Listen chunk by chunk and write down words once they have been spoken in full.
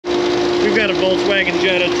We've got a Volkswagen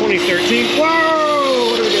Jetta 2013.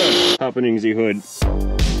 Whoa! What are we doing? Happeningsy hood.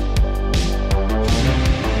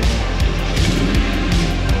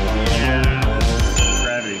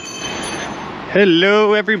 Gravity.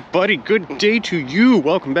 Hello everybody, good day to you.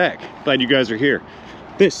 Welcome back. Glad you guys are here.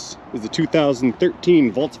 This is the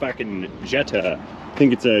 2013 Volkswagen Jetta. I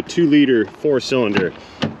think it's a 2-liter 4-cylinder.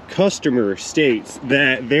 Customer states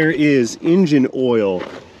that there is engine oil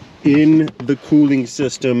in the cooling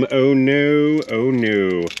system. Oh no, oh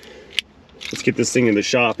no. Let's get this thing in the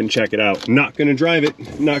shop and check it out. Not gonna drive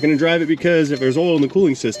it. Not gonna drive it because if there's oil in the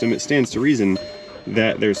cooling system, it stands to reason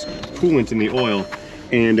that there's coolant in the oil.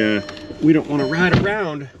 And we don't want to ride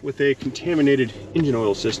around with a contaminated engine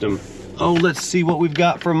oil system. Oh, let's see what we've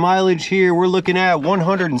got for mileage here. We're looking at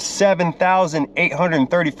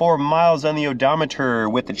 107,834 miles on the odometer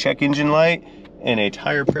with the check engine light and a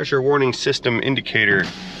tire pressure warning system indicator.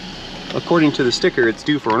 According to the sticker, it's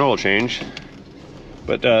due for an oil change,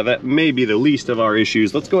 but that may be the least of our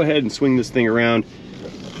issues. Let's go ahead and swing this thing around,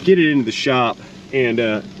 get it into the shop, and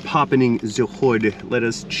happening the hood. Let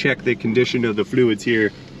us check the condition of the fluids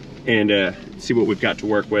here and see what we've got to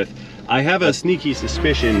work with. I have a sneaky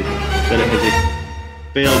suspicion that it has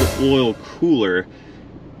a failed oil cooler.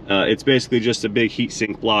 It's basically just a big heat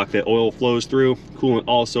sink block that oil flows through. Coolant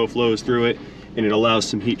also flows through it, and it allows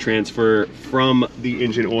some heat transfer from the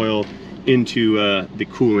engine oil into the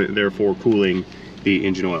coolant, therefore cooling the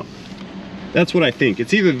engine oil. That's what I think.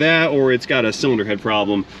 It's either that or it's got a cylinder head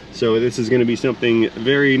problem. So this is going to be something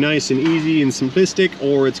very nice and easy and simplistic,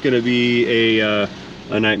 or it's going to be a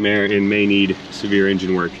nightmare and may need severe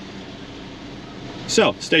engine work.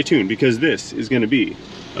 So stay tuned, because this is going to be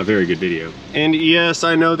a very good video. And yes,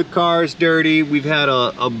 I know the car is dirty. We've had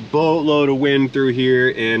a boatload of wind through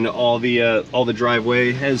here, and all the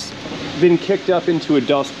driveway has been kicked up into a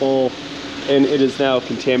dust bowl, and it is now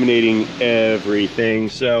contaminating everything.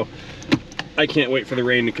 So I can't wait for the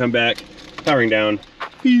rain to come back. Powering down.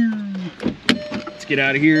 Let's get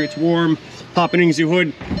out of here. It's warm. Happeningsy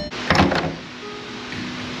hood.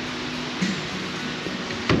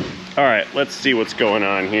 All right, let's see what's going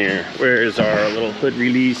on here. Where is our little hood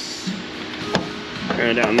release?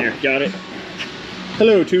 Down there, got it.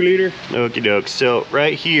 Hello, 2-liter. Okie doke. So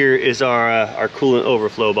right here is our coolant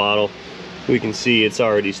overflow bottle. We can see it's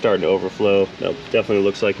already starting to overflow. That definitely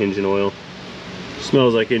looks like engine oil.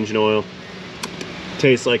 Smells like engine oil.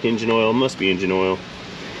 Tastes like engine oil. Must be engine oil.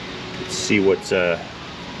 Let's see what's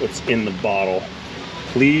in the bottle.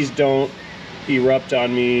 Please don't erupt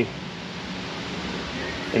on me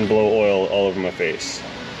and blow oil all over my face.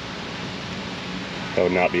 That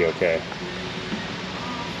would not be okay.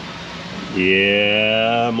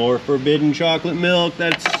 Yeah, more forbidden chocolate milk.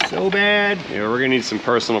 That's so bad. Yeah, we're gonna need some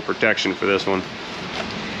personal protection for this one.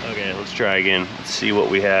 Okay, let's try again. Let's see what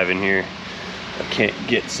we have in here. I can't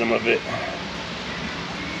get some of it.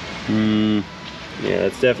 Yeah,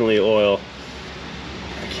 that's definitely oil.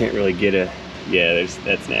 I can't really get a, yeah,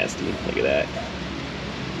 that's nasty. Look at that.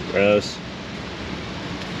 Gross.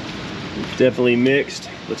 Definitely mixed.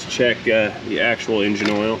 Let's check the actual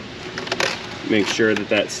engine oil. Make sure that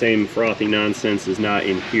that same frothy nonsense is not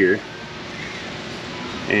in here.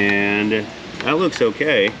 And that looks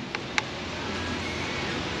okay.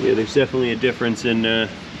 Yeah, there's definitely a difference in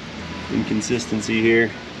consistency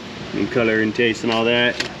here, in color and taste and all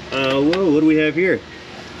that. Whoa, what do we have here?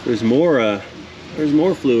 There's more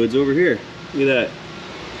fluids over here. Look at that.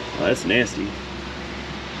 Oh, that's nasty.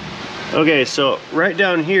 Okay, so right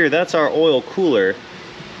down here, that's our oil cooler.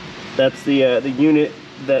 That's the unit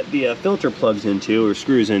that the filter plugs into or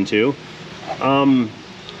screws into.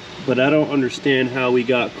 But I don't understand how we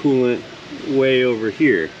got coolant way over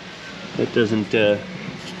here. That doesn't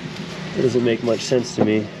make much sense to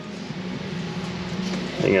me.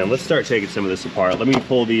 Hang on, let's start taking some of this apart. Let me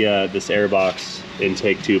pull the this air box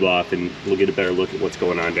intake tube off, and we'll get a better look at what's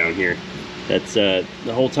going on down here. That's the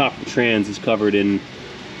whole top of the trans is covered in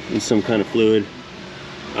some kind of fluid.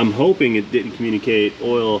 I'm hoping it didn't communicate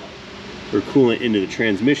oil or coolant into the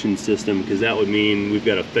transmission system, because that would mean we've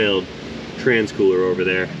got a failed trans cooler over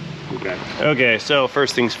there. Okay, so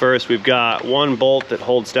first things first, we've got one bolt that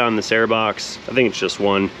holds down this air box. I think it's just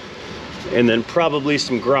one. And then probably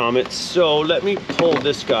some grommets. So let me pull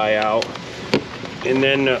this guy out, and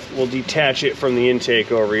then we'll detach it from the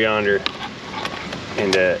intake over yonder,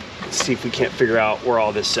 and see if we can't figure out where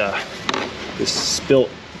all this this spilt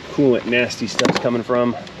coolant nasty stuff's coming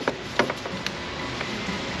from.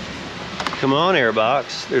 Come on,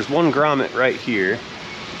 airbox. There's one grommet right here,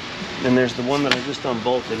 and there's the one that I just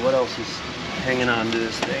unbolted. What else is hanging on to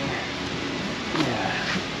this thing? Yeah.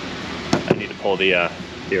 I need to pull the air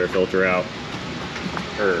filter out.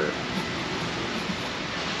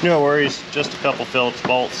 No worries, just a couple Phillips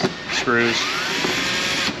bolts, screws,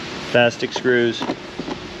 Fastic screws.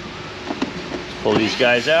 Pull these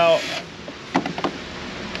guys out.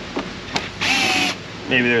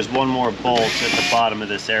 Maybe there's one more bolt at the bottom of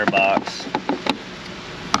this air box.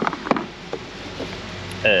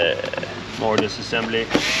 More disassembly.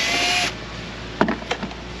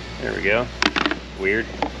 There we go. Weird.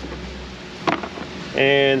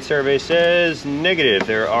 And survey says negative.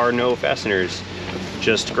 There are no fasteners,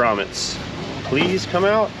 just grommets. Please come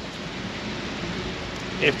out.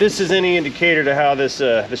 If this is any indicator to how this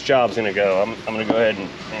this job's gonna go, I'm gonna go ahead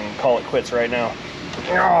and call it quits right now.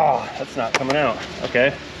 Oh, that's not coming out.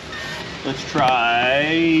 Okay. Let's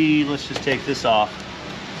try. Let's just take this off.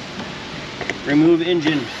 Remove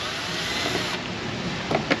engine.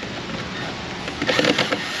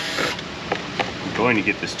 I'm going to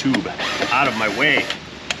get this tube out of my way.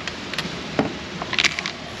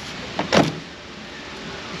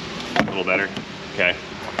 A little better. Okay.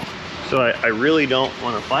 So I really don't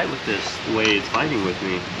want to fight with this the way it's fighting with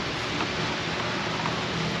me.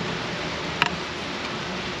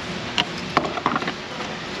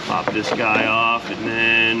 Pop this guy off, and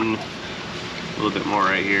then a little bit more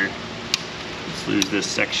right here. Let's lose this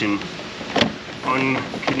section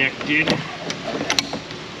unconnected.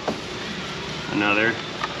 Another.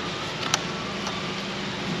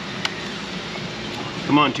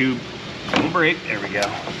 Come on, tube. Don't break. There we go.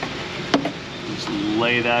 Just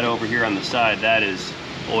lay that over here on the side. That is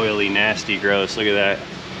oily, nasty, gross. Look at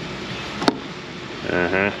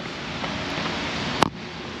that.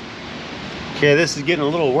 Okay, this is getting a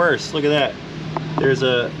little worse. Look at that. There's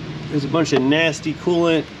a bunch of nasty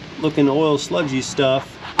coolant looking oil sludgy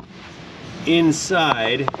stuff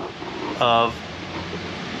inside of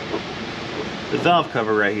the valve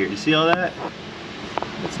cover right here. You see all that?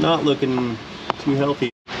 It's not looking too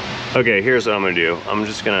healthy. Okay, here's what I'm gonna do. I'm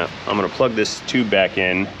gonna plug this tube back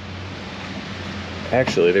in.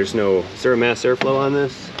 Actually, is there a mass airflow on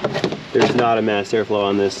this? There's not a mass airflow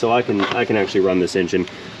on this, so I can actually run this engine.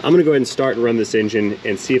 I'm gonna go ahead and start and run this engine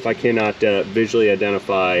and see if I cannot visually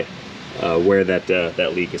identify where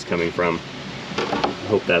that leak is coming from.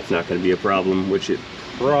 Hope that's not gonna be a problem, which it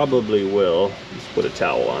probably will. Let's put a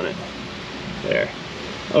towel on it. There.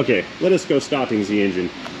 Okay, let us go stopping the engine.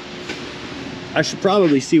 I should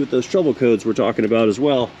probably see what those trouble codes we're talking about as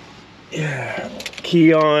well. Yeah.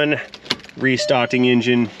 Key on, restarting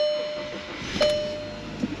engine.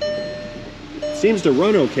 Seems to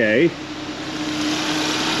run okay.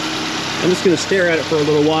 I'm just gonna stare at it for a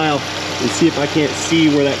little while and see if I can't see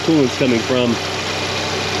where that coolant's coming from.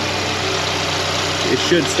 It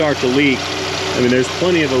should start to leak. I mean, there's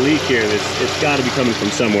plenty of a leak here. It's gotta be coming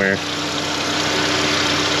from somewhere.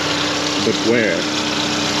 But where?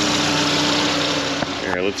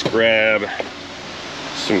 Here, let's grab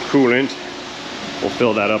some coolant. We'll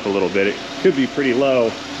fill that up a little bit. It could be pretty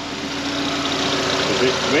low.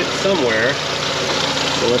 It went somewhere.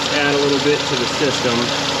 So let's add a little bit to the system.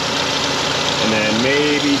 And then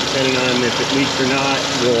maybe, depending on if it leaks or not,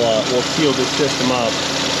 we'll seal this system up.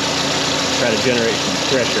 Try to generate some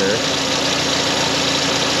pressure.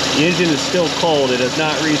 The engine is still cold. It has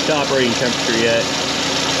not reached operating temperature yet.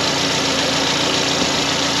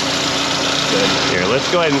 Good. Here, let's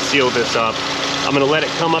go ahead and seal this up. I'm gonna let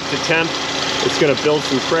it come up to temp. It's gonna build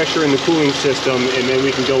some pressure in the cooling system, and then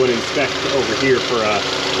we can go and inspect over here for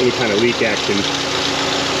any kind of leak action.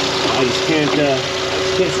 I just can't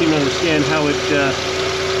seem to understand how it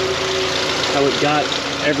got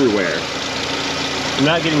everywhere. I'm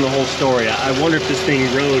not getting the whole story. I wonder if this thing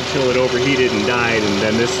rode till it overheated and died, and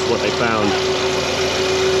then this is what they found.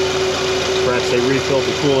 Perhaps they refilled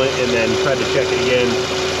the coolant and then tried to check it again.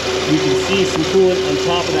 You can see some coolant on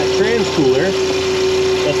top of that trans cooler.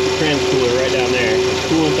 That's the trans cooler right down there. There's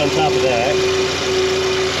coolant on top of that.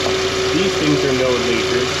 These things are known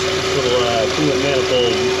leakers. This little coolant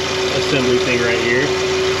manifold assembly thing right here.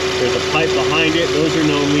 There's a pipe behind it. Those are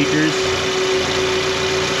known leakers.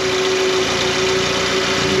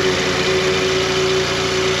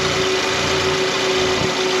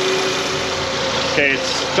 Okay,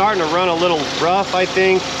 it's starting to run a little rough, I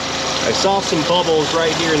think. I saw some bubbles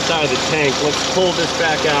right here inside the tank. Let's pull this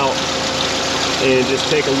back out and just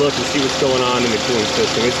take a look and see what's going on in the cooling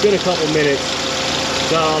system. It's been a couple minutes.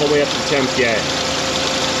 It's not all the way up to temp yet.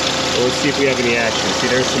 So let's see if we have any action. See,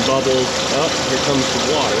 there's some bubbles. Oh, here comes some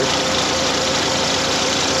water.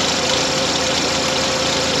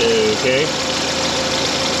 Okay.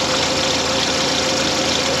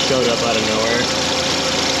 Showed up out of nowhere.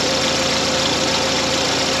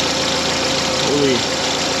 Holy.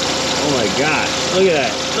 Oh my gosh, look at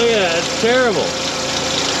that. Look at that, it's terrible.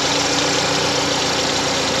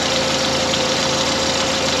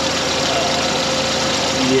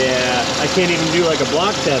 I can't even do like a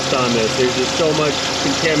block test on this. There's just so much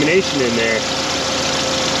contamination in there.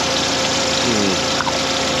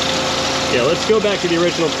 Yeah, let's go back to the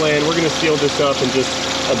original plan. We're gonna seal this up and just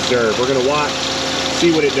observe. We're gonna watch,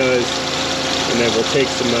 see what it does, and then we'll take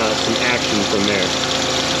some action from there.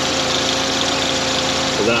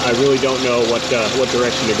 Because I really don't know what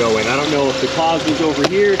direction to go in. I don't know if the cause was over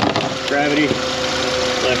here, gravity,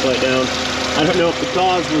 flashlight down. I don't know if the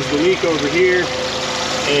cause was the leak over here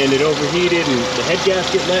and it overheated and the head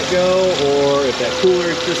gasket let go, or if that cooler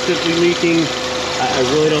is just simply leaking. I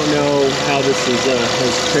really don't know how this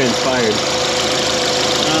has transpired.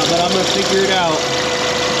 But I'm gonna figure it out.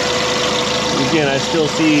 Again, I still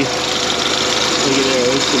see, look at there,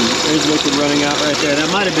 there's liquid running out right there.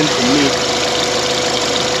 That might have been from me.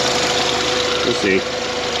 We'll see.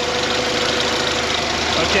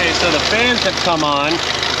 Okay, so the fans have come on.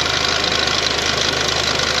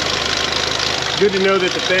 Good to know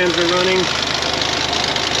that the fans are running.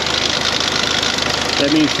 That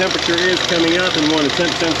means temperature is coming up, and one of the temp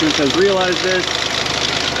sensors has realized this,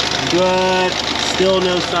 but still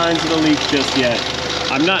no signs of the leak just yet.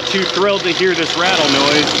 I'm not too thrilled to hear this rattle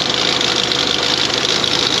noise.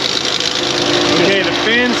 Okay, the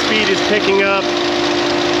fan speed is picking up.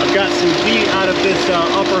 I've got some heat out of this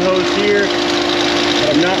upper hose here,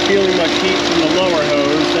 but I'm not feeling much heat from the lower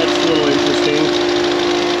hose. That's a little interesting.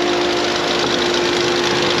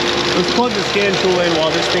 Let's plug the scan tool in while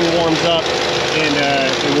this thing warms up, and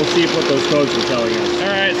we'll see what those codes are telling us. All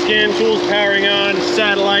right, scan tool's powering on,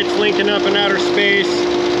 satellites linking up in outer space.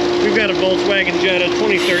 We've got a Volkswagen Jetta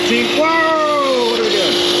 2013. Whoa! What are we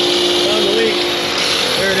doing? Found the leak.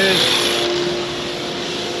 There it is.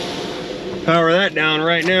 Power that down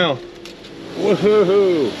right now.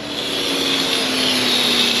 Woohoo!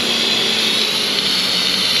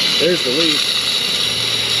 There's the leak.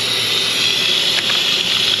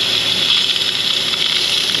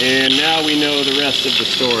 And now we know the rest of the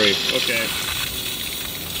story. Okay.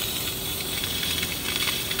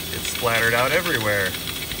 It's splattered out everywhere.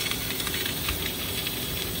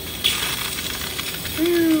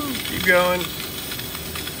 Woo, keep going.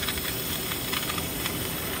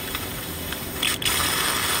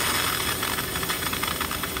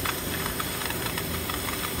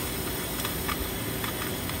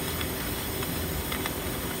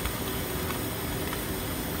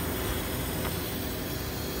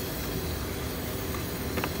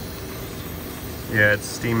 Yeah, it's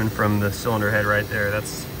steaming from the cylinder head right there.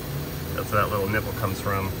 That's where that little nipple comes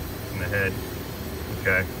from in the head.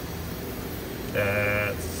 Okay.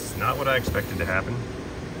 That's not what I expected to happen.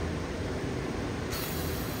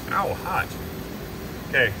 Ow, hot.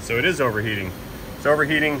 Okay, so it is overheating. It's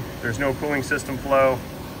overheating. There's no cooling system flow.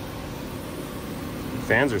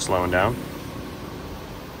 Fans are slowing down.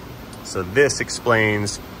 So this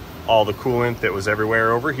explains all the coolant that was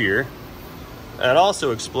everywhere over here. That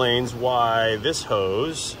also explains why this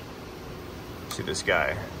hose, see this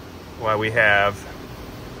guy, why we have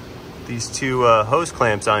these two hose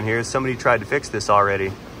clamps on here. Somebody tried to fix this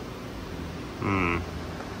already. All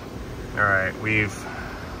right, we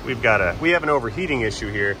have an overheating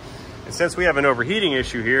issue here. And since we have an overheating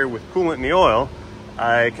issue here with coolant in the oil,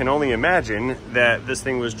 I can only imagine that this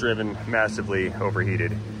thing was driven massively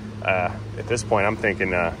overheated. At this point, I'm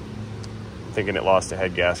thinking it lost a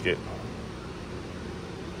head gasket.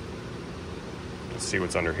 See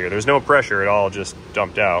what's under here. There's no pressure at all, just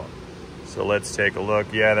dumped out. So let's take a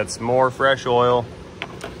look. Yeah, that's more fresh oil.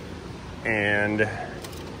 And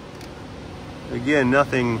again,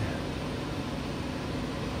 nothing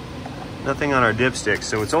on our dipstick,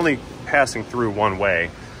 so it's only passing through one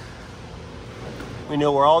way. We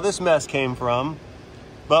know where all this mess came from,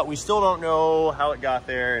 but we still don't know how it got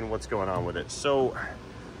there and what's going on with it. So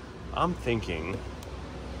I'm thinking,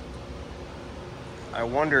 I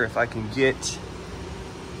wonder if I can get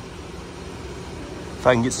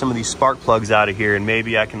some of these spark plugs out of here, and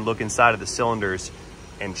maybe I can look inside of the cylinders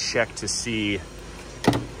and check to see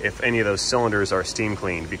if any of those cylinders are steam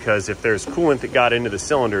cleaned. Because if there's coolant that got into the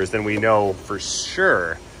cylinders, then we know for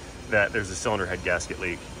sure that there's a cylinder head gasket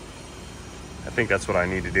leak. I think that's what I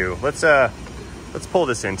need to do. Let's pull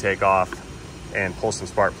this intake off and pull some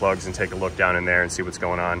spark plugs and take a look down in there and see what's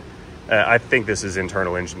going on. I think this is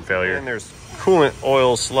internal engine failure. And there's coolant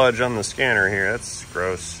oil sludge on the scanner here. That's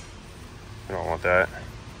gross. I don't want that.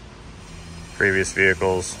 Previous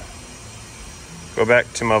vehicles. Go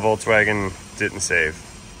back to my Volkswagen, didn't save.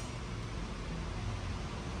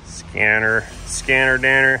 Scanner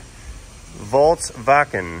Danner.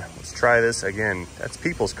 Volkswagen. Let's try this again. That's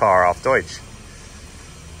people's car off Deutsch.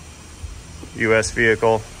 US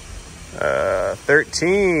vehicle.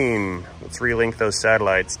 13. Let's relink those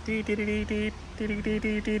satellites.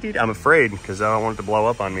 I'm afraid because I don't want it to blow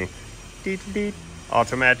up on me.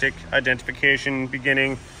 Automatic identification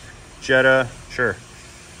beginning. Jetta, sure.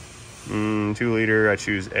 2 liter, I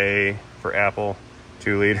choose A for Apple.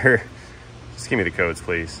 2 liter. Just give me the codes,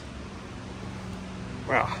 please.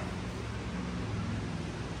 Wow.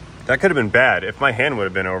 That could have been bad. If my hand would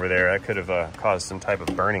have been over there, that could have caused some type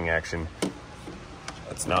of burning action.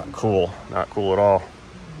 That's not cool. Not cool at all.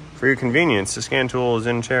 For your convenience, the scan tool is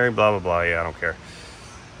in cherry, blah, blah, blah. Yeah, I don't care.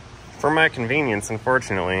 For my convenience,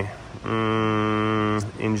 unfortunately,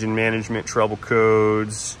 engine management, trouble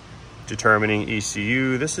codes, determining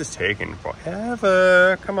ECU. This is taking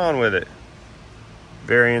forever. Come on with it.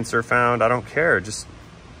 Variants are found. I don't care. Just,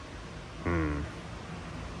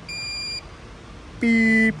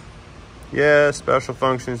 beep. Yeah, special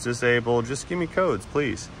functions disabled. Just give me codes,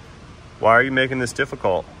 please. Why are you making this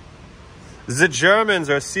difficult? The Germans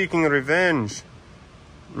are seeking revenge.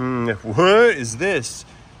 What is this?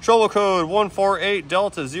 Trouble code 148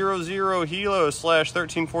 Delta 00 Hilo /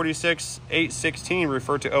 1346 816.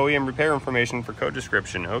 Refer to OEM repair information for code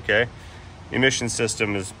description. Okay. Emission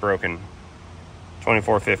system is broken.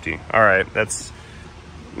 2450. All right, that's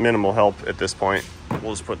minimal help at this point.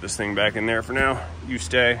 We'll just put this thing back in there for now. You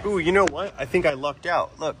stay. Ooh, you know what? I think I lucked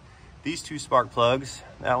out. Look, these 2 spark plugs,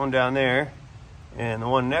 that one down there, and the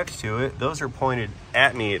one next to it, those are pointed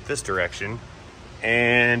at me at this direction.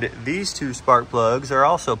 And these 2 spark plugs are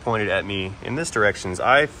also pointed at me in this direction.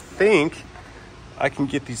 I think I can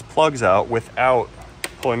get these plugs out without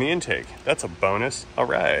pulling the intake. That's a bonus. All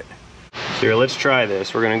right. So here, let's try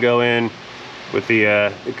this. We're gonna go in with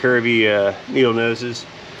the curvy needle noses.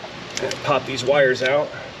 Pop these wires out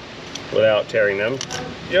without tearing them.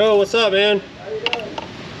 Yo, what's up, man? How you doing?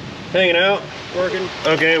 Hanging out, working.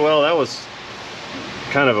 Okay, well, that was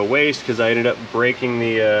kind of a waste because I ended up breaking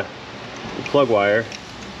the plug wire.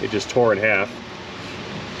 It just tore in half.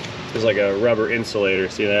 There's like a rubber insulator.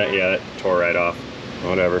 See that? Yeah, that tore right off.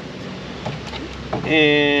 Whatever.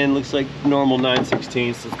 And looks like normal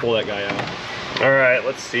 9/16. Let's pull that guy out. All right,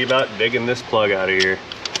 let's see about digging this plug out of here.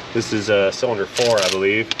 This is cylinder 4, I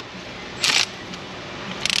believe.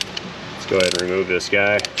 Let's go ahead and remove this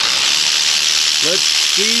guy. Let's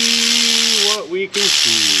see what we can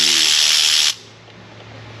see.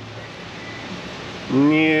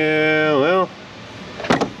 Yeah, well,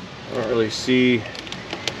 I don't really see.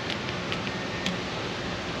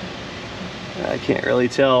 I can't really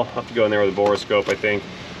tell. I'll have to go in there with a borescope, I think.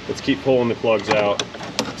 Let's keep pulling the plugs out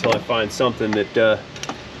until I find something that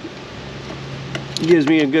gives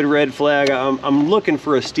me a good red flag. I'm looking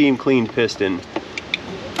for a steam cleaned piston.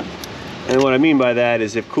 And what I mean by that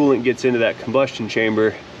is if coolant gets into that combustion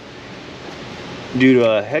chamber due to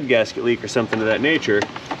a head gasket leak or something of that nature,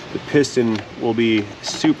 the piston will be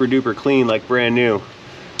super duper clean, like brand new.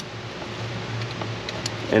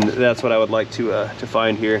 And that's what I would like to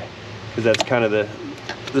find here, because that's kind of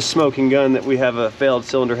the smoking gun, that we have a failed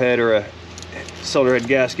cylinder head or a cylinder head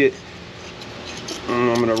gasket.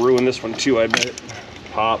 I'm gonna ruin this one too, I bet.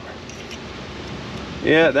 Pop.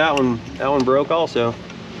 Yeah, that one broke also.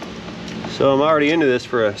 So I'm already into this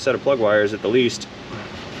for a set of plug wires at the least.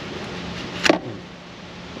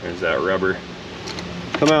 There's that rubber.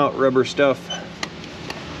 Come out, rubber stuff.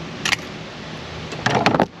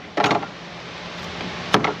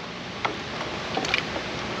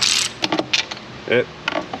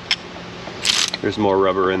 There's more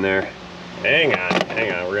rubber in there. Hang on.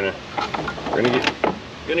 We're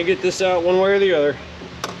gonna get this out one way or the other.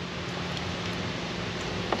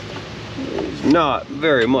 There's not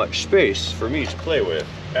very much space for me to play with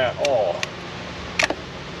at all.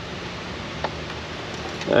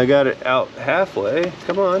 I got it out halfway.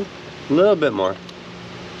 Come on, a little bit more,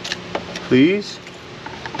 please.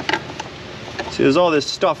 See, there's all this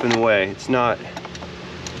stuff in the way. It's not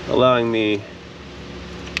allowing me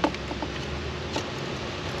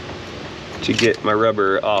to get my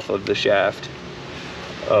rubber off of the shaft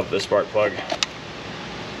of the spark plug.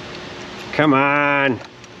 Come on.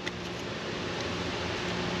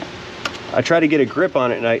 I try to get a grip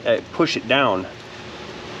on it and I push it down.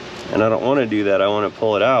 And I don't want to do that. I want to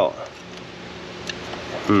pull it out.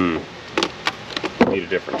 Need a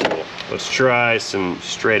different tool. Let's try some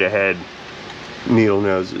straight ahead needle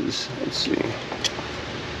noses. Let's see.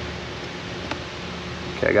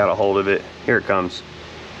 Okay, I got a hold of it. Here it comes.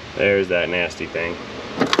 There's that nasty thing.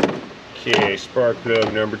 Okay, spark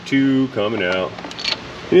plug number 2 coming out.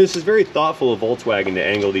 You know, this is very thoughtful of Volkswagen to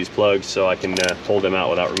angle these plugs so I can pull them out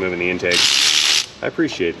without removing the intake. I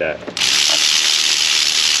appreciate that.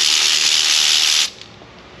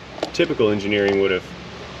 Typical engineering would have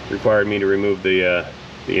required me to remove the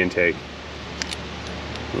intake.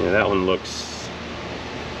 Yeah, that one looks,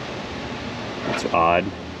 it's odd.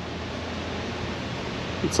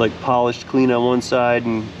 It's like polished clean on one side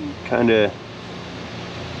and kind of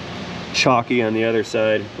chalky on the other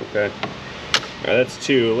side. Okay, all right, that's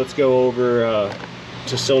 2. Let's go over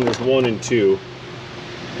to cylinders 1 and 2,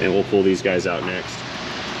 and we'll pull these guys out next.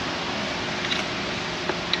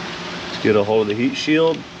 Let's get a hold of the heat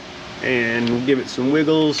shield and we'll give it some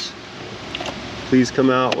wiggles. Please come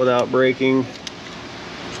out without breaking.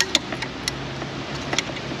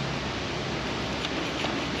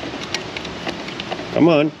 Come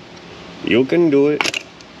on, you can do it.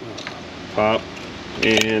 Pop,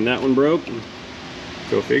 and that one broke.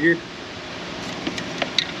 Go figure.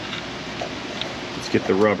 Let's get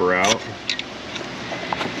the rubber out.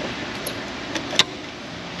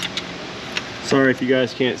 Sorry if you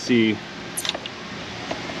guys can't see.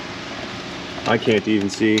 I can't even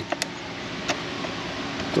see,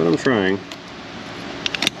 but I'm trying.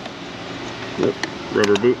 Yep.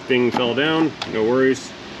 Rubber boot thing fell down, no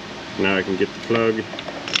worries. Now I can get the plug,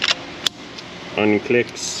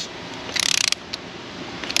 unclicks.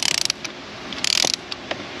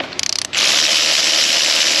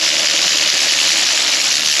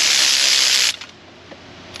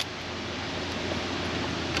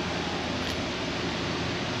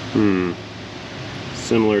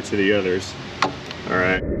 Similar to the others. All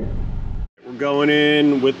right, we're going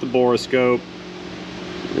in with the borescope.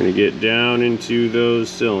 We're gonna get down into those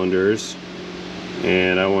cylinders,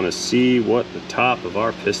 and I want to see what the top of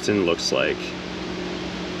our piston looks like.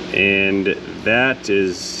 And that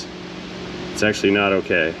is, it's actually not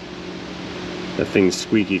okay. That thing's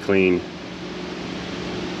squeaky clean.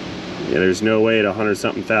 Yeah, there's no way at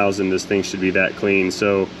 100-something thousand this thing should be that clean.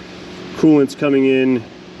 So coolant's coming in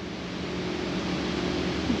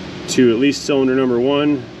to at least cylinder number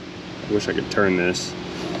 1. I wish I could turn this.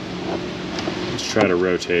 Let's try to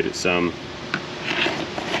rotate it some.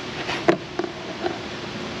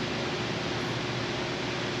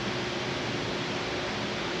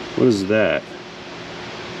 What is that?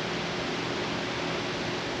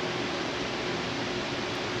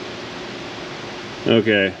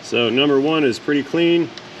 Okay, so number 1 is pretty clean.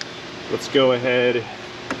 Let's go ahead,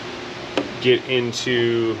 get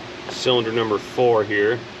into cylinder number 4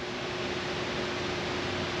 here.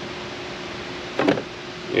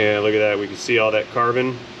 Yeah, look at that. We can see all that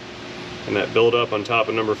carbon and that buildup on top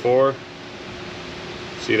of number 4.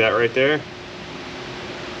 See that right there?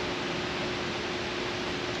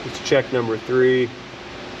 Let's check number 3.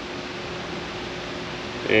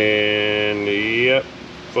 And yep,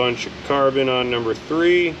 bunch of carbon on number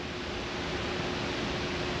 3.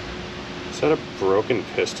 Is that a broken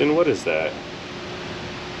piston? What is that?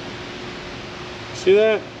 See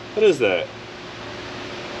that? What is that?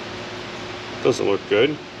 Doesn't look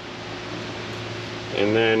good.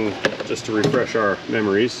 And then, just to refresh our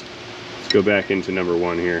memories, let's go back into number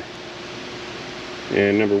 1 here.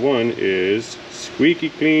 And number 1 is squeaky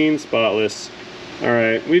clean, spotless. All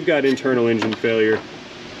right, we've got internal engine failure.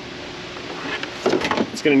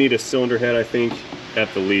 It's gonna need a cylinder head, I think,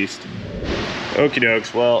 at the least. Okie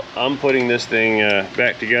dokes, well, I'm putting this thing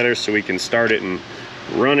back together so we can start it and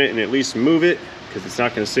run it and at least move it, because it's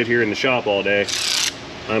not gonna sit here in the shop all day.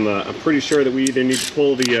 I'm pretty sure that we either need to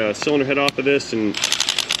pull the cylinder head off of this and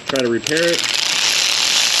try to repair it,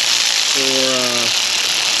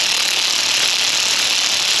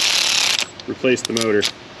 or replace the motor,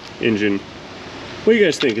 engine. What do you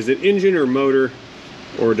guys think? Is it engine or motor,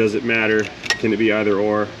 or does it matter? Can it be either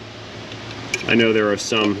or? I know there are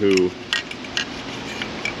some who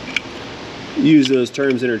use those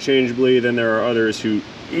terms interchangeably. Then there are others who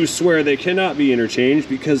swear they cannot be interchanged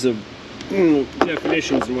because of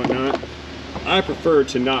definitions and whatnot. I prefer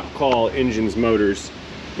to not call engines motors,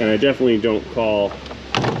 and I definitely don't call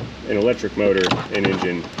an electric motor an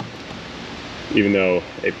engine, even though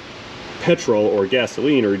a petrol or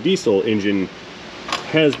gasoline or diesel engine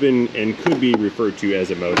has been and could be referred to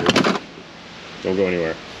as a motor. Don't go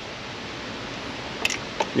anywhere.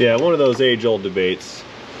 Yeah, one of those age-old debates,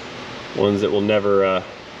 ones that will never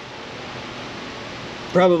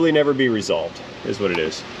probably never be resolved, is what it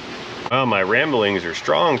is. Wow, my ramblings are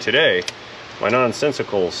strong today. My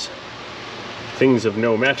nonsensicals. Things of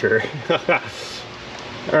no matter.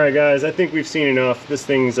 Alright guys, I think we've seen enough. This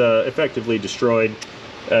thing's effectively destroyed.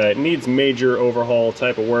 It needs major overhaul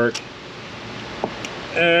type of work.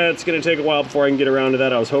 It's going to take a while before I can get around to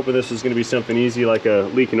that. I was hoping this was going to be something easy, like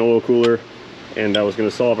a leaking oil cooler. and that was going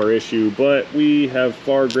to solve our issue, but we have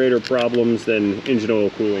far greater problems than engine oil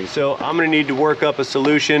cooling. So I'm going to need to work up a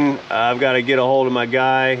solution. I've got to get a hold of my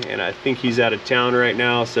guy, and I think he's out of town right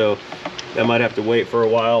now, so that might have to wait for a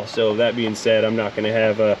while. So that being said, I'm not going to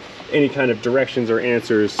have any kind of directions or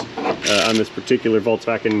answers on this particular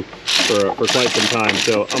Volkswagen for quite some time.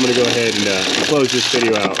 So I'm going to go ahead and close this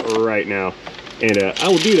video out right now. And I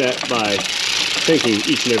will do that by thanking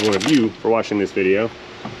each and every one of you for watching this video.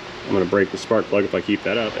 I'm going to break the spark plug if I keep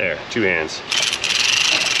that up. There, 2 hands.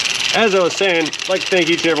 As I was saying, I'd like to thank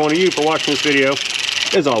each and every one of you for watching this video.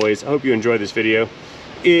 As always, I hope you enjoyed this video.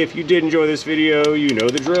 If you did enjoy this video, you know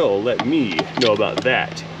the drill. Let me know about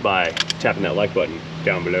that by tapping that like button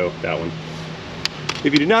down below, that one.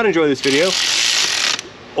 If you did not enjoy this video,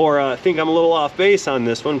 or think I'm a little off base on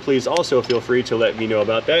this one, please also feel free to let me know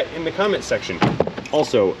about that in the comment section,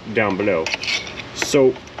 also down below.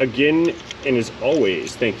 So again, and as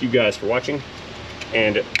always, thank you guys for watching,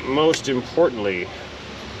 and most importantly,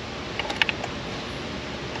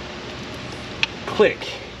 click.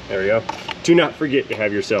 There we go. Do not forget to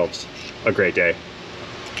have yourselves a great day.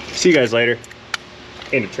 See you guys later.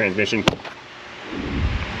 End of transmission.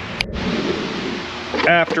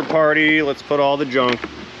 After party, let's put all the junk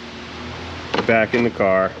back in the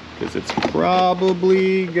car, because it's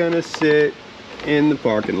probably gonna sit in the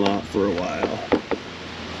parking lot for a while.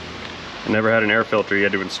 I never had an air filter you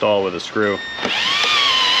had to install with a screw.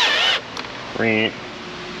 Okay,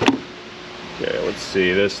 let's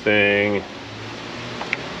see this thing.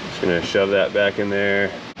 Just gonna shove that back in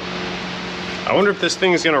there. I wonder if this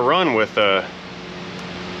thing is gonna run with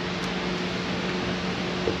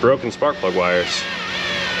broken spark plug wires.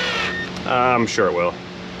 I'm sure it will.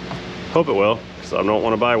 Hope it will, because I don't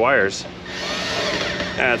want to buy wires.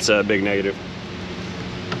 That's a big negative.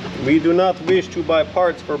 We do not wish to buy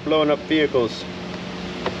parts for blown up vehicles.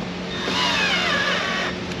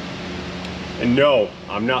 And no,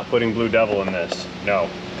 I'm not putting Blue Devil in this. No.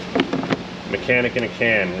 Mechanic in a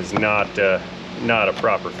can is not a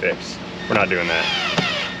proper fix. We're not doing that.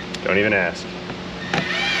 Don't even ask.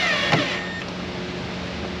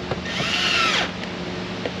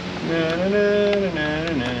 Na, na, na,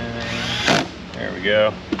 na, na. There we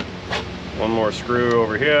go. One more screw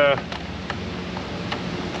over here.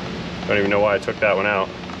 Don't even know why I took that one out.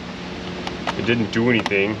 It didn't do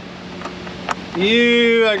anything.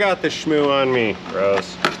 Ew, I got the schmoo on me.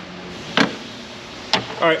 Gross.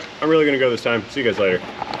 All right, I'm really gonna go this time. See you guys later.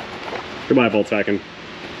 Goodbye, Volkswagen.